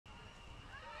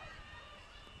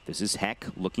This is Heck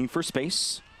looking for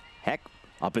space. Heck,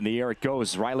 up in the air it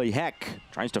goes. Riley Heck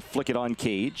tries to flick it on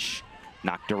Cage.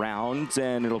 Knocked around,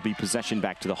 and it'll be possession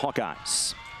back to the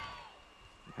Hawkeyes.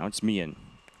 Now it's Meehan.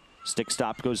 Stick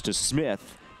stop goes to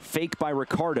Smith. Fake by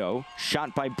Ricardo.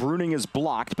 Shot by Bruning is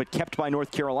blocked, but kept by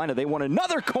North Carolina. They want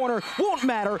another corner. Won't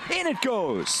matter. In it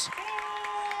goes.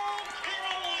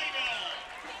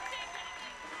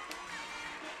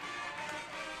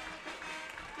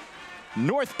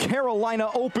 North Carolina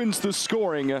opens the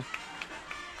scoring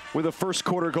with a first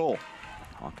quarter goal.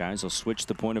 Hawkeyes will switch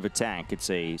the point of attack. It's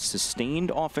a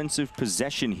sustained offensive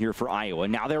possession here for Iowa.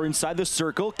 Now they're inside the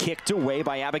circle, kicked away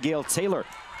by Abigail Taylor.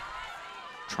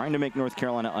 Trying to make North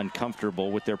Carolina uncomfortable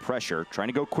with their pressure. Trying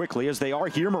to go quickly as they are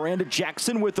here. Miranda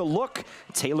Jackson with the look.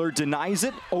 Taylor denies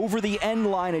it. Over the end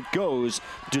line it goes.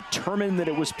 Determined that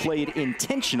it was played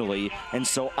intentionally, and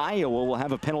so Iowa will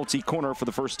have a penalty corner for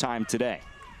the first time today.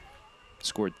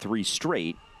 Scored 3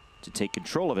 straight to take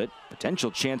control of it.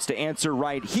 Potential chance to answer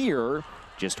right here.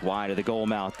 Just wide of the goal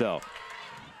mouth, though.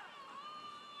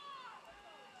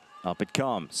 Up it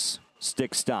comes.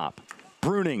 Stick stop.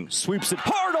 Bruning sweeps it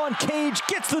hard on Cage,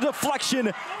 gets the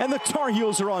deflection, and the Tar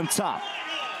Heels are on top.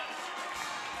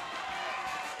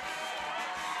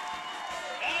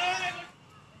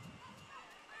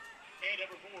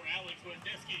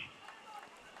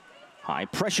 High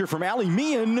pressure from Allie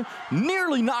Meehan,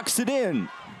 nearly knocks it in.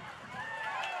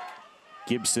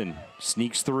 Gibson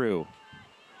sneaks through.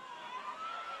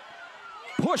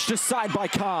 Pushed aside by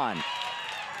Kahn.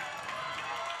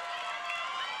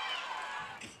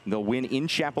 They'll win in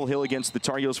Chapel Hill against the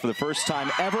Tar Heels for the first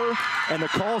time ever, and the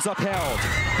call's upheld.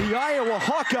 The Iowa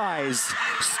Hawkeyes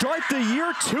start the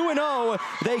year 2-0.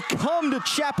 They come to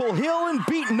Chapel Hill and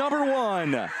beat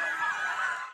 #1.